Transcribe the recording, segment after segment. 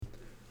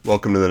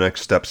Welcome to the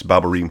Next Steps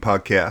Bible Reading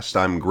Podcast.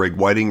 I'm Greg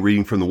Whiting,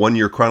 reading from the One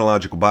Year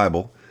Chronological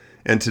Bible,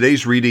 and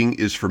today's reading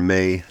is for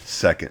May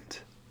 2nd.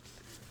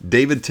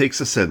 David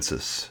takes a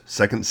census,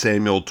 2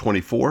 Samuel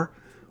 24,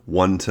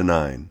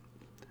 1-9.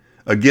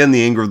 Again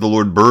the anger of the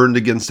Lord burned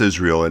against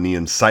Israel, and he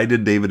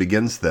incited David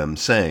against them,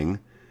 saying,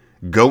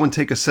 "Go and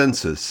take a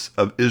census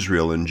of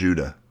Israel and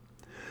Judah."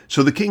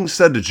 So the king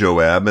said to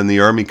Joab and the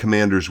army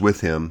commanders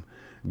with him,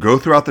 "Go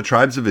throughout the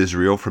tribes of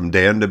Israel from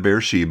Dan to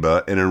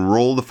Beersheba and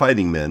enroll the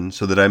fighting men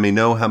so that I may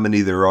know how many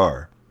there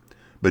are."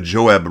 But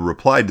Joab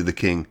replied to the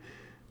king,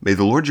 "May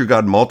the Lord your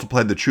God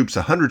multiply the troops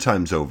 100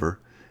 times over,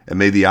 and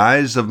may the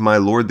eyes of my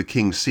lord the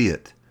king see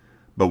it.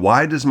 But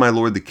why does my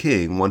lord the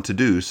king want to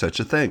do such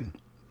a thing?"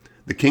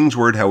 The king's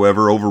word,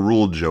 however,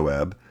 overruled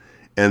Joab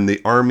and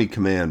the army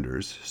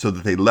commanders, so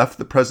that they left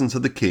the presence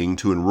of the king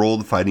to enroll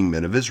the fighting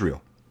men of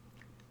Israel.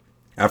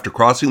 After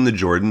crossing the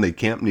Jordan, they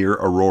camped near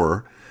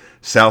Aroer,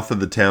 south of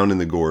the town in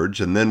the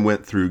gorge, and then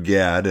went through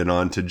Gad and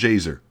on to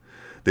Jazer.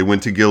 They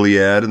went to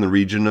Gilead and the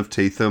region of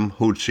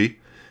Tatham-Hodshi,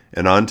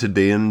 and on to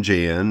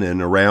Dan-Jaan and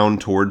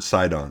around toward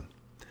Sidon.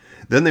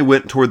 Then they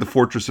went toward the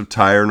fortress of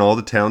Tyre and all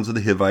the towns of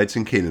the Hivites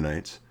and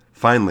Canaanites.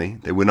 Finally,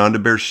 they went on to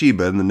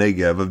Beersheba in the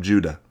Negev of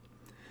Judah.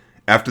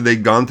 After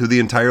they'd gone through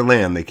the entire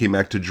land, they came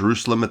back to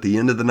Jerusalem at the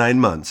end of the 9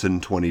 months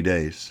and 20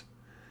 days.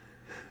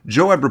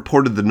 Joab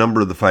reported the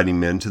number of the fighting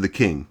men to the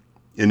king.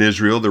 In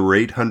Israel there were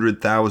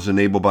 800,000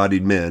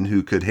 able-bodied men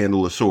who could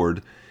handle a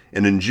sword,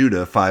 and in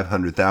Judah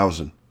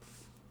 500,000.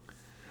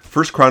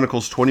 1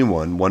 Chronicles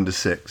 21,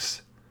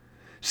 1-6.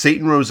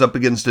 Satan rose up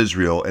against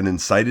Israel and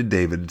incited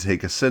David to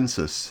take a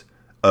census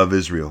of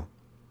Israel.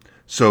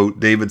 So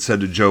David said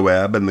to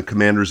Joab and the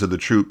commanders of the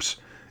troops,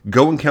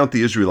 "Go and count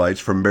the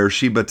Israelites from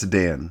Beersheba to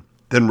Dan.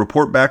 Then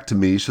report back to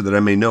me so that I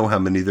may know how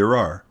many there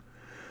are."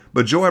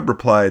 But Joab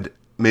replied,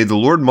 "May the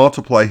Lord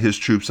multiply his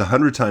troops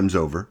 100 times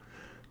over.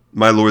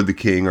 My lord the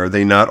king, are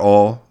they not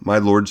all my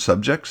lord's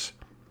subjects?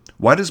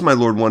 Why does my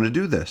lord want to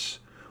do this?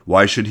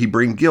 Why should he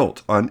bring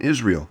guilt on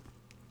Israel?"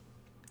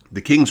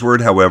 The king's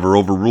word, however,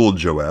 overruled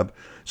Joab.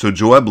 So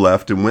Joab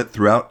left and went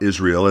throughout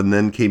Israel and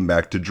then came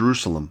back to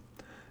Jerusalem.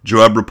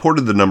 Joab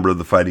reported the number of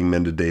the fighting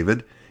men to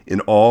David. In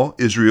all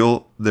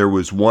Israel there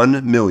was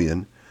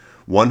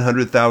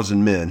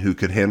 1,100,000 men who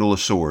could handle a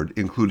sword,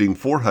 including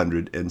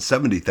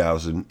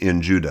 470,000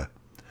 in Judah.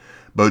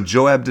 But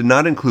Joab did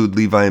not include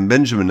Levi and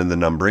Benjamin in the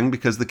numbering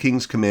because the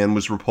king's command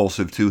was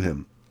repulsive to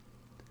him.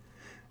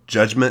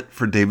 Judgment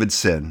for David's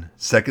sin,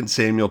 2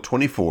 Samuel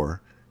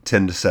 24,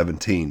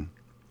 10-17.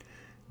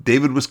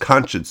 David was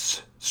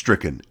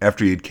conscience-stricken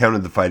after he had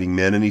counted the fighting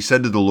men, and he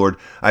said to the Lord,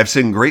 "I have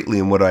sinned greatly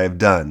in what I have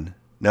done.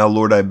 Now,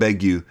 Lord, I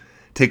beg you,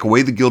 take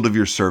away the guilt of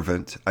your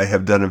servant. I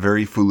have done a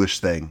very foolish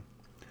thing."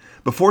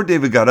 Before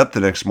David got up the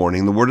next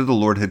morning, the word of the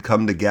Lord had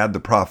come to Gad the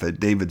prophet,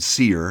 David's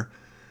seer.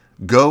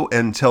 "Go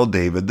and tell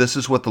David, this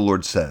is what the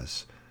Lord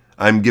says.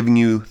 I'm giving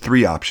you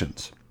 3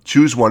 options.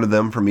 Choose one of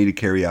them for me to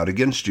carry out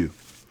against you."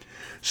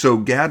 So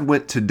Gad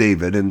went to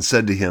David and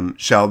said to him,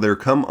 "Shall there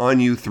come on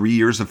you 3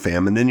 years of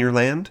famine in your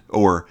land?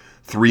 Or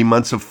 3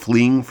 months of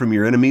fleeing from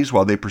your enemies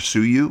while they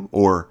pursue you?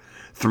 Or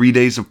 3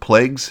 days of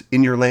plagues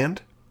in your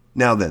land?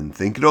 Now then,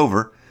 think it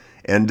over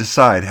and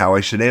decide how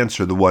I should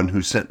answer the one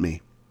who sent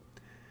me."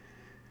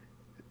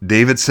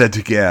 David said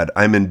to Gad,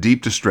 "I am in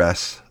deep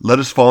distress. Let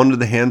us fall into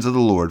the hands of the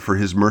Lord, for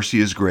his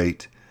mercy is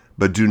great,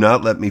 but do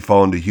not let me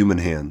fall into human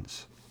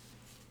hands."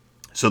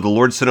 So the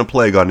Lord sent a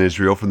plague on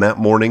Israel from that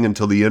morning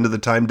until the end of the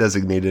time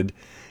designated,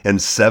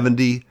 and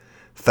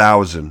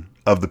 70,000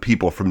 of the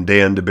people from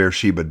Dan to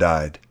Beersheba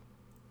died.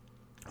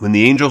 When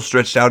the angel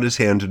stretched out his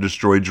hand to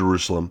destroy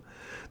Jerusalem,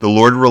 the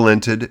Lord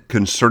relented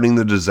concerning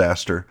the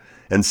disaster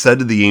and said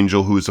to the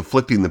angel who was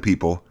afflicting the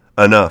people,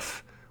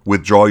 "Enough,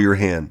 withdraw your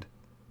hand."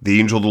 The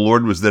angel of the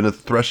Lord was then at the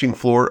threshing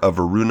floor of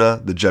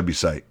Araunah the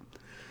Jebusite.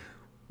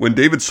 When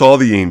David saw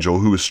the angel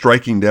who was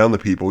striking down the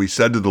people, he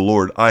said to the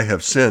Lord, "I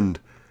have sinned.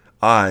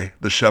 I,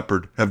 the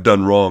shepherd, have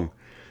done wrong.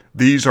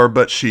 These are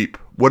but sheep.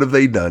 What have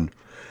they done?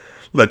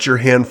 Let your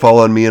hand fall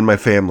on me and my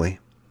family."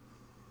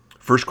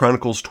 1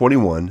 Chronicles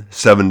 21,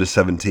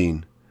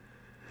 7-17.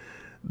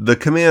 The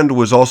command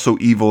was also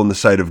evil in the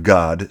sight of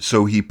God,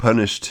 so he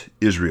punished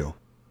Israel.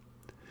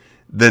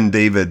 Then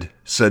David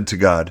said to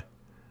God,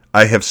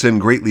 "I have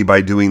sinned greatly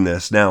by doing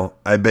this. Now,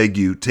 I beg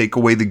you, take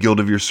away the guilt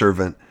of your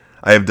servant.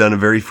 I have done a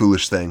very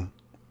foolish thing."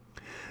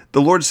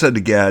 The Lord said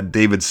to Gad,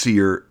 David's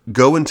seer,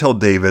 "Go and tell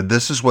David,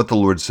 this is what the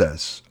Lord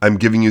says. I'm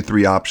giving you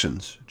 3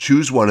 options.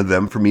 Choose one of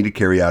them for me to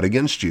carry out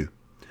against you."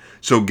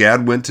 So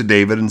Gad went to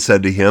David and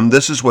said to him,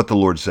 "This is what the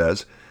Lord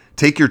says.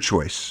 Take your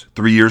choice.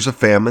 3 years of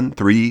famine,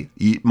 3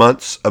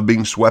 months of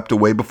being swept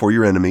away before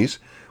your enemies,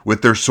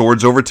 with their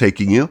swords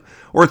overtaking you,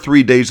 or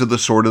 3 days of the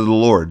sword of the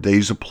Lord,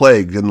 days of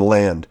plague in the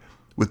land,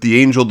 with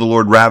the angel of the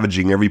Lord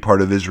ravaging every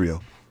part of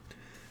Israel.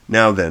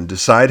 Now then,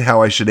 decide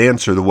how I should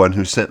answer the one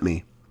who sent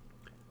me."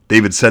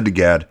 David said to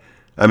Gad,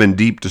 "I'm in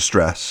deep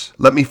distress.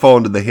 Let me fall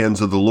into the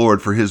hands of the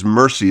Lord, for his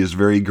mercy is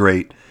very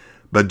great,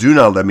 but do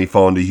not let me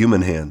fall into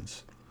human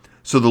hands."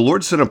 So the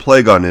Lord sent a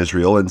plague on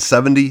Israel, and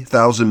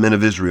 70,000 men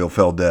of Israel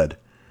fell dead.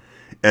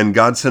 And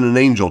God sent an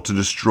angel to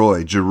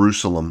destroy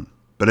Jerusalem.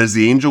 But as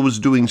the angel was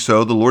doing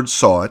so, the Lord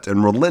saw it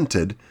and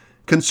relented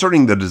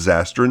concerning the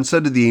disaster, and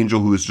said to the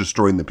angel who was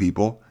destroying the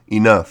people,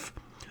 Enough,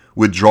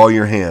 withdraw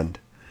your hand.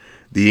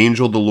 The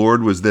angel of the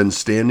Lord was then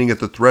standing at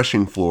the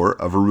threshing floor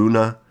of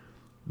Araunah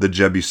the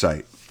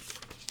Jebusite.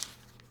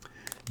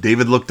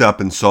 David looked up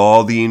and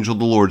saw the angel of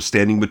the Lord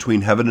standing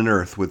between heaven and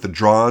earth with a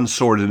drawn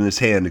sword in his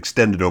hand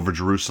extended over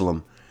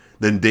Jerusalem.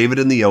 Then David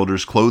and the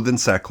elders, clothed in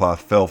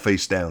sackcloth, fell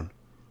face down.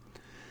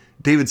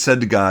 David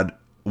said to God,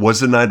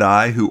 Was it not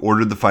I who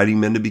ordered the fighting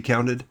men to be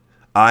counted?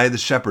 I, the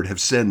shepherd, have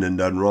sinned and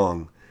done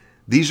wrong.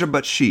 These are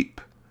but sheep.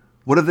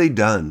 What have they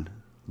done?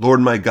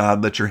 Lord my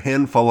God, let your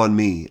hand fall on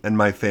me and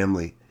my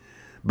family,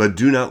 but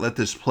do not let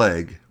this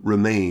plague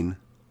remain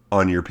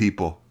on your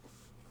people.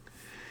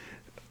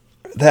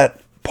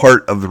 That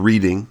part of the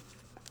reading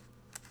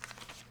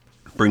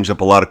brings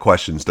up a lot of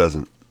questions,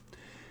 doesn't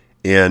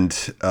it?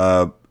 And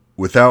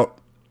without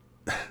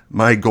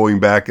my going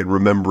back and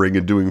remembering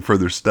and doing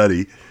further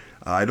study,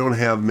 I don't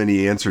have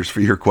many answers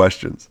for your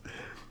questions.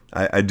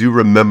 I do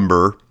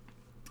remember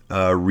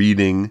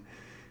reading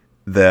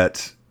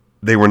that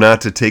they were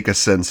not to take a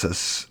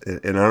census,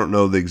 and I don't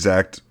know the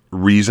exact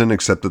reason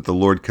except that the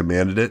Lord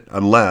commanded it,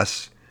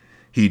 unless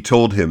he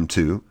told him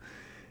to.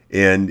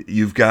 And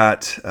you've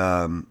got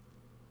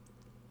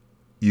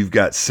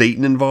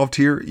Satan involved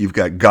here, you've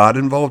got God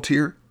involved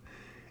here,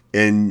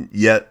 and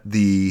yet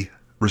the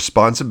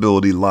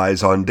responsibility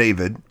lies on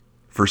David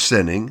for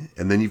sinning,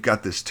 and then you've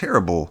got this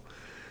terrible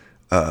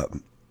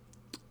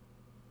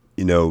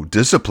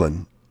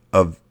discipline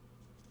of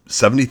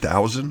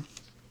 70,000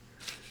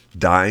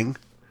 dying.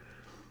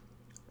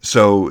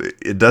 So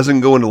it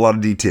doesn't go into a lot of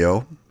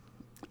detail,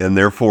 and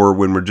therefore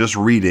when we're just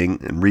reading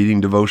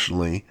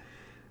devotionally,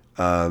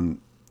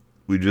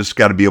 we just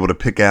got to be able to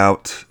pick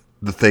out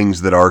the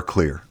things that are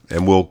clear,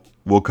 and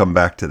we'll come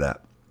back to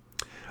that.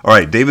 All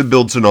right, David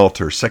builds an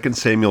altar, 2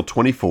 Samuel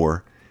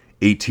 24,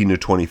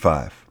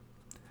 18-25.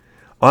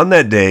 On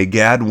that day,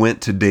 Gad went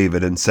to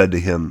David and said to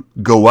him,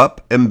 Go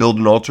up and build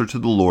an altar to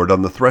the Lord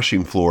on the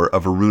threshing floor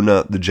of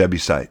Araunah the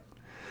Jebusite.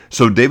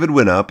 So David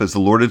went up as the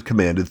Lord had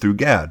commanded through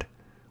Gad.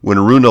 When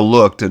Araunah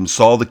looked and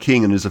saw the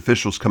king and his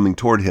officials coming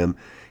toward him,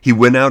 he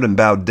went out and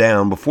bowed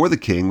down before the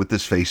king with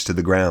his face to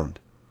the ground.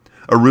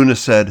 Araunah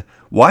said,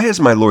 Why has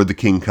my lord the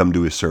king come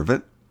to his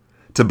servant?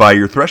 To buy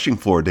your threshing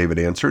floor, David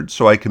answered,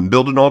 so I can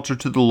build an altar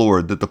to the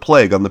Lord, that the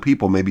plague on the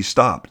people may be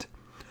stopped.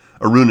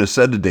 Araunah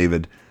said to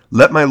David,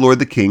 Let my lord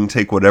the king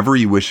take whatever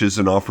he wishes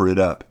and offer it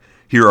up.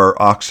 Here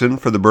are oxen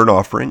for the burnt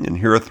offering, and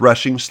here are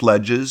threshing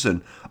sledges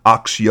and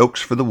ox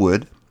yokes for the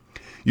wood.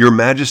 Your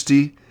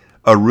majesty,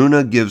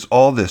 Araunah gives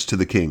all this to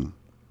the king.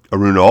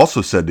 Araunah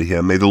also said to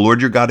him, May the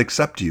Lord your God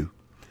accept you.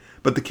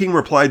 But the king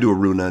replied to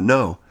Araunah,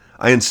 No,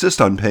 I insist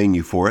on paying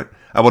you for it.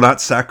 I will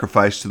not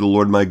sacrifice to the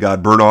Lord my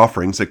God burnt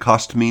offerings that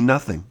cost me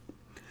nothing.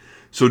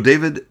 So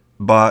David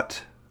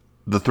bought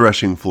the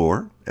threshing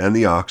floor and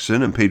the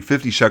oxen and paid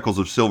 50 shekels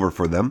of silver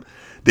for them.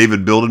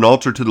 David built an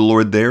altar to the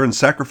Lord there and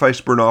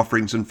sacrificed burnt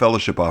offerings and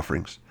fellowship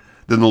offerings.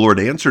 Then the Lord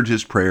answered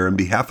his prayer in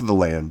behalf of the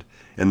land,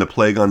 and the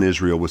plague on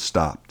Israel was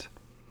stopped.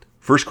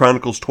 1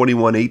 Chronicles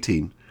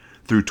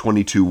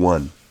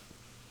 21:18-22:1.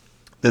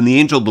 Then the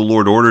angel of the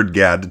Lord ordered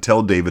Gad to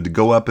tell David to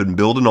go up and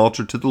build an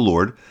altar to the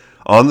Lord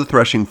on the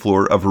threshing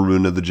floor of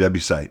Araunah the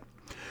Jebusite.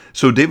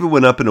 So David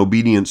went up in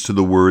obedience to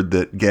the word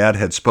that Gad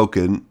had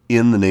spoken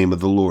in the name of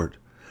the Lord.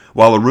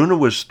 While Araunah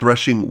was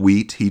threshing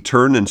wheat, he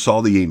turned and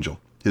saw the angel.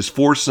 His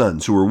 4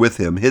 sons who were with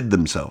him hid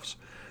themselves.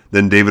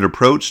 Then David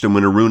approached, and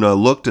when Araunah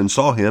looked and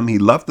saw him, he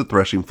left the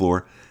threshing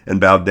floor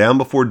and bowed down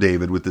before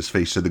David with his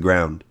face to the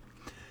ground.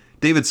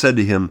 David said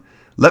to him,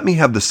 Let me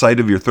have the site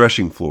of your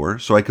threshing floor,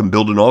 so I can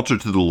build an altar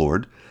to the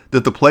Lord,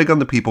 that the plague on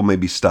the people may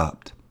be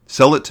stopped.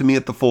 Sell it to me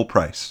at the full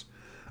price.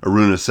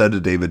 Araunah said to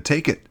David,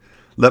 Take it.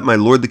 Let my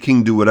lord the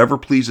king do whatever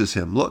pleases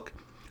him. Look,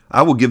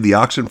 I will give the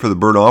oxen for the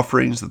burnt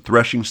offerings, the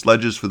threshing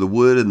sledges for the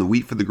wood, and the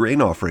wheat for the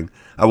grain offering.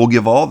 I will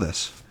give all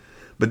this.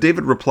 But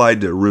David replied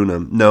to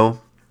Araunah,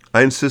 No,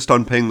 I insist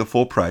on paying the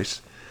full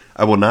price.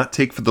 I will not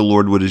take for the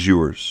Lord what is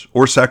yours,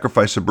 or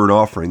sacrifice a burnt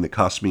offering that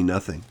costs me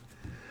nothing.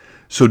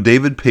 So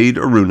David paid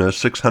Araunah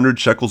 600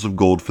 shekels of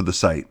gold for the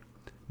site.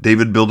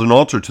 David built an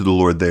altar to the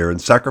Lord there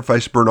and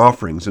sacrificed burnt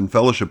offerings and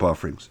fellowship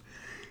offerings.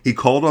 He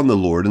called on the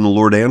Lord, and the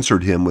Lord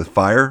answered him with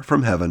fire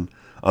from heaven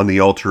on the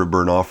altar of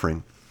burnt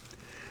offering.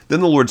 Then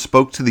the Lord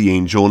spoke to the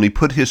angel, and he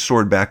put his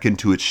sword back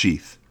into its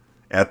sheath.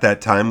 At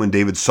that time, when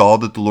David saw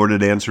that the Lord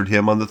had answered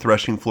him on the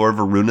threshing floor of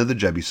Araunah the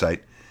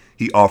Jebusite,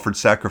 he offered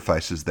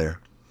sacrifices there.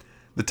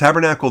 The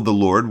tabernacle of the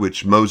Lord,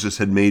 which Moses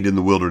had made in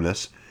the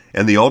wilderness,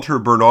 and the altar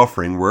of burnt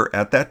offering were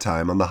at that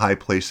time on the high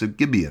place of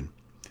Gibeon.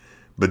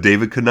 But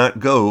David could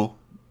not go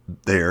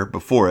there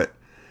before it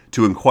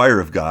to inquire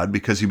of God,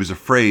 because he was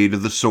afraid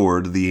of the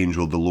sword of the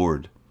angel of the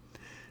Lord.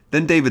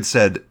 Then David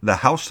said, The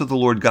house of the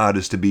Lord God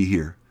is to be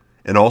here,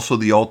 and also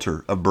the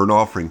altar of burnt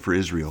offering for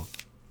Israel.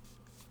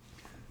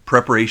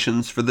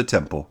 Preparations for the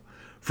temple,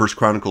 1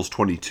 Chronicles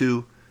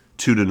 22,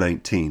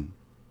 2-19.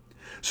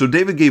 So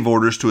David gave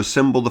orders to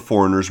assemble the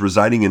foreigners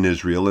residing in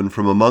Israel, and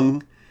from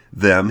among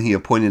them he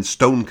appointed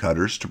stone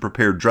cutters to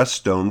prepare dressed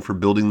stone for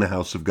building the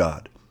house of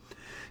God.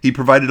 He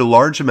provided a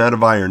large amount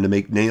of iron to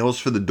make nails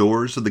for the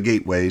doors of the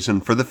gateways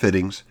and for the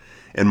fittings,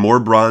 and more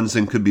bronze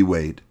than could be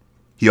weighed.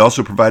 He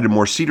also provided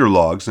more cedar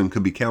logs than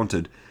could be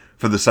counted,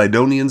 for the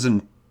Sidonians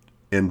and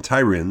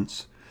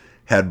Tyrians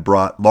had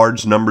brought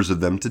large numbers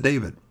of them to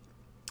David.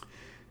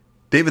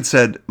 David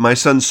said, "My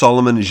son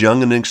Solomon is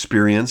young and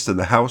inexperienced, and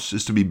the house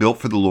is to be built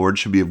for the Lord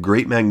should be of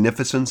great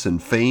magnificence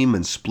and fame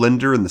and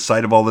splendor in the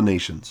sight of all the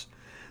nations.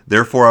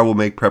 Therefore I will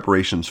make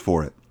preparations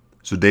for it."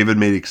 So David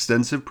made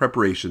extensive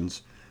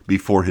preparations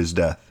before his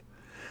death.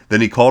 Then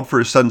he called for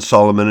his son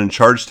Solomon and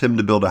charged him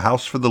to build a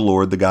house for the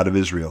Lord, the God of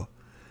Israel.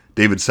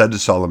 David said to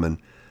Solomon,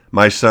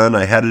 "My son,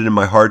 I had it in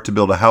my heart to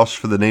build a house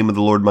for the name of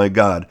the Lord my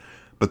God,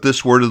 but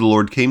this word of the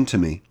Lord came to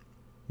me.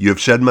 You have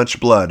shed much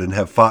blood and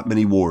have fought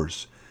many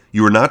wars.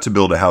 You are not to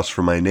build a house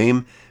for my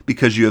name,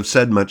 because you have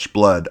shed much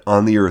blood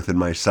on the earth in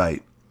my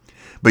sight.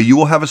 But you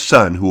will have a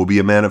son who will be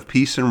a man of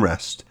peace and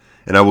rest,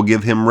 and I will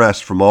give him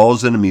rest from all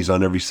his enemies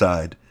on every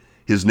side.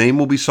 His name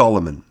will be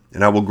Solomon,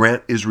 and I will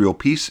grant Israel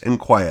peace and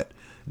quiet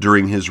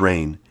during his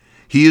reign.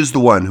 He is the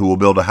one who will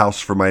build a house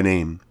for my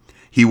name.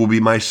 He will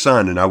be my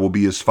son, and I will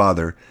be his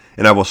father,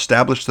 and I will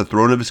establish the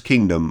throne of his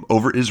kingdom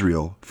over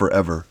Israel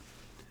forever.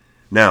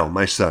 Now,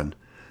 my son,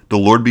 the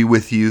Lord be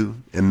with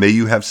you, and may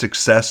you have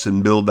success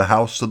and build the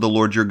house of the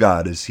Lord your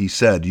God as he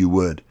said you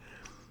would.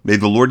 May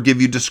the Lord give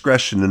you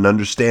discretion and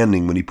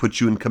understanding when he puts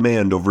you in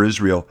command over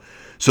Israel,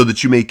 so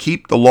that you may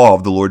keep the law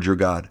of the Lord your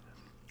God.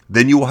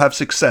 Then you will have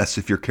success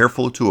if you're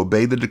careful to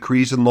obey the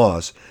decrees and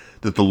laws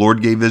that the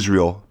Lord gave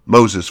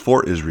Moses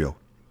for Israel.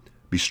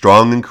 Be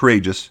strong and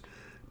courageous.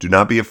 Do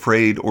not be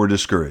afraid or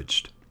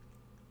discouraged.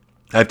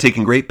 I have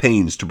taken great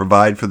pains to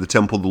provide for the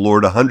temple of the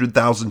Lord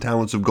 100,000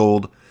 talents of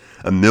gold,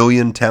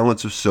 1,000,000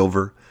 talents of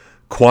silver,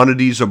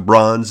 quantities of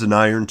bronze and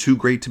iron too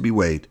great to be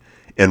weighed,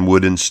 and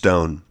wood and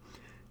stone.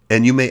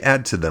 And you may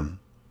add to them.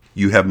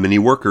 You have many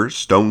workers,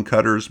 stone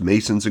cutters,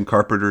 masons, and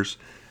carpenters,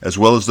 as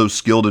well as those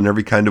skilled in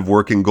every kind of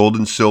work in gold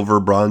and silver,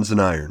 bronze and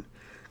iron,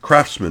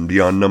 craftsmen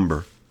beyond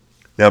number.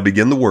 Now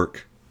begin the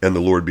work, and the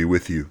Lord be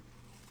with you."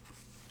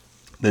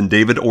 Then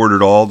David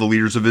ordered all the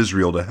leaders of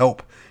Israel to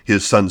help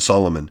his son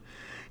Solomon.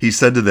 He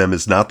said to them,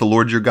 "Is not the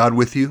Lord your God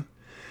with you?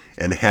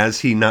 And has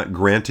he not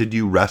granted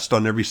you rest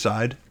on every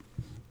side?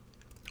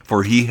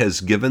 For he has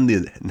given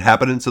the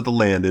inhabitants of the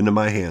land into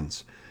my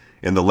hands,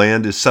 and the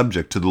land is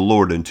subject to the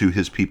Lord and to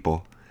his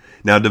people.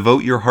 Now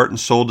devote your heart and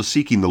soul to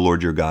seeking the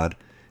Lord your God.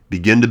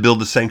 Begin to build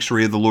the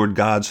sanctuary of the Lord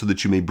God, so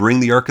that you may bring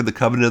the ark of the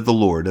covenant of the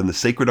Lord and the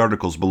sacred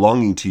articles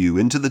belonging to you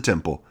into the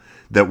temple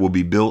that will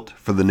be built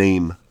for the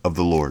name of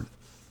the Lord."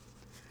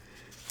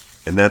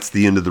 And that's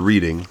the end of the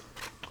reading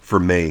for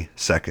May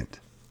 2nd.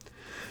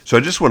 So I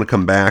just want to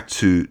come back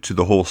to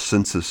the whole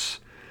census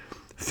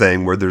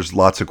thing where there's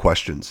lots of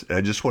questions. And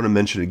I just want to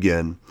mention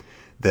again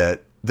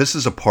that this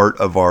is a part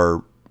of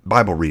our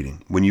Bible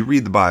reading. When you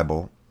read the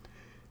Bible,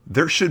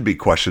 there should be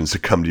questions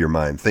that come to your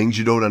mind, things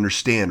you don't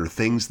understand or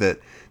things that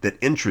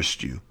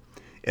interest you.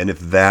 And if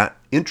that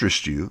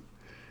interests you,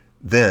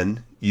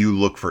 then you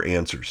look for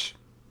answers.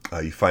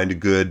 You find a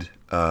good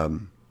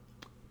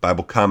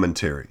Bible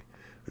commentary,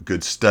 a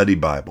good study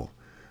Bible,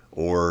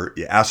 or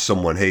you ask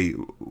someone, "Hey,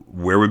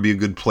 where would be a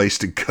good place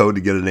to go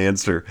to get an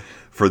answer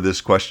for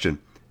this question?"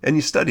 And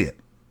you study it.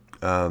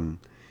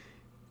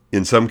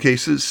 In some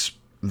cases,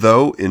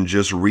 though, in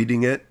just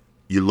reading it,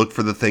 you look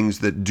for the things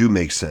that do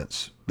make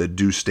sense, that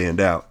do stand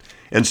out.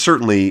 And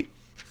certainly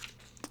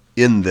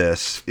in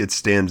this, it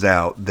stands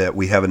out that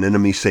we have an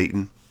enemy,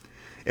 Satan,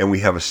 and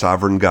we have a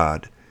sovereign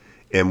God,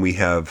 and we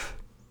have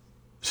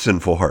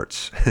sinful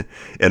hearts.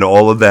 And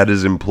all of that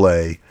is in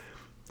play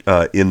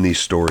in these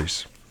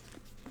stories.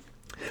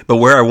 But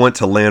where I want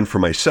to land for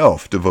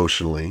myself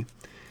devotionally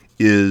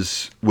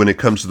is when it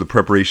comes to the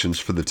preparations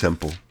for the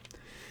temple.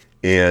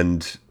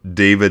 And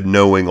David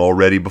knowing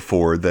already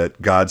before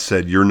that God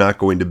said, "You're not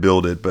going to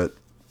build it, but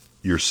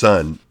your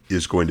son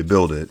is going to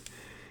build it."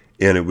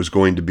 And it was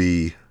going to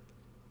be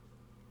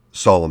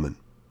Solomon.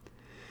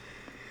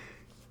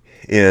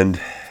 And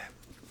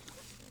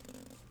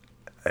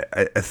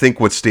I think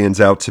what stands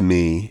out to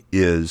me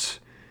is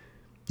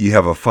you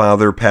have a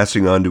father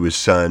passing on to his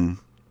son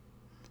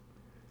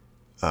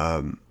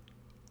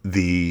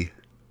the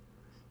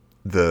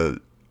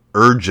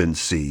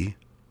urgency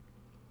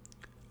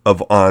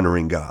of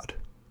honoring God,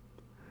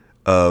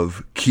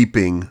 of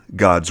keeping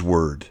God's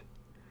word,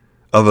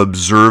 of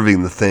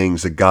observing the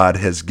things that God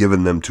has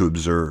given them to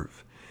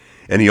observe.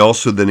 And he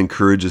also then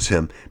encourages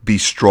him, be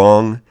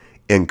strong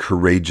and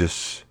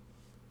courageous.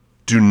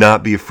 Do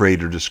not be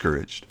afraid or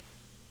discouraged.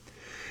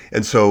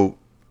 And so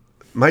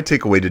my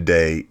takeaway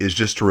today is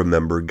just to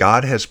remember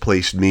God has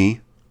placed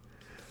me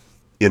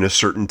in a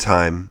certain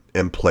time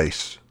and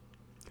place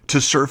to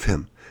serve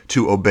him,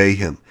 to obey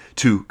him,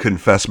 to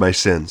confess my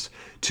sins,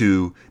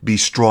 to be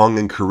strong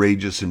and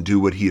courageous and do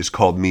what he has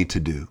called me to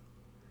do.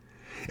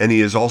 And he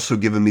has also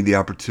given me the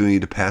opportunity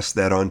to pass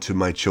that on to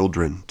my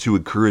children, to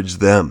encourage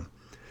them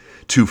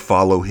to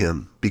follow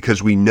him,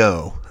 because we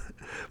know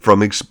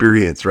from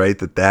experience, right,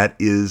 that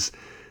is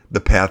the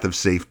path of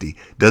safety.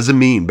 Doesn't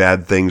mean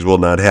bad things will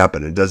not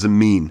happen. It doesn't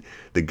mean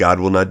that God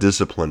will not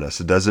discipline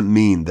us. It doesn't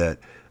mean that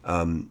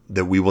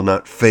that we will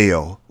not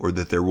fail or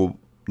that there will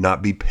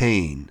not be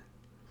pain.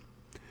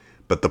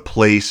 But the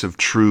place of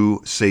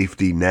true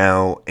safety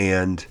now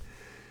and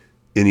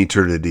in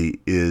eternity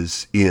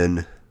is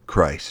in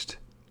Christ.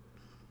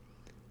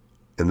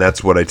 And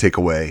that's what I take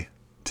away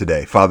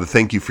today. Father,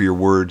 thank you for your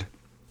word.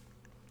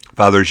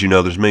 Father, as you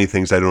know, there's many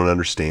things I don't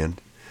understand.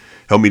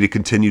 Help me to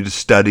continue to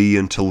study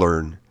and to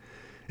learn,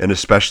 and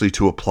especially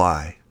to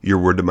apply your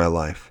word to my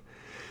life.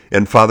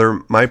 And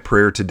Father, my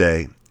prayer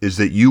today is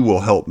that you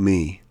will help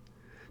me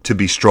to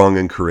be strong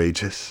and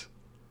courageous,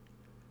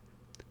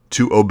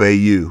 to obey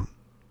you,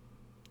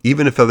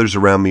 even if others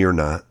around me are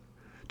not,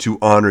 to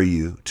honor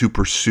you, to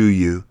pursue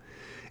you,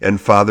 and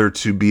Father,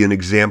 to be an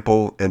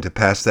example and to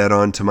pass that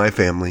on to my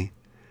family,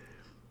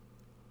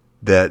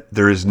 that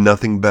there is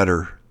nothing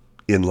better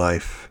in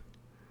life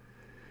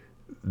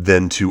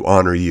than to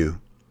honor you.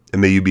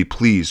 And may you be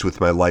pleased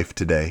with my life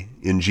today.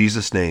 In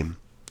Jesus' name,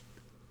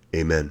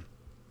 amen.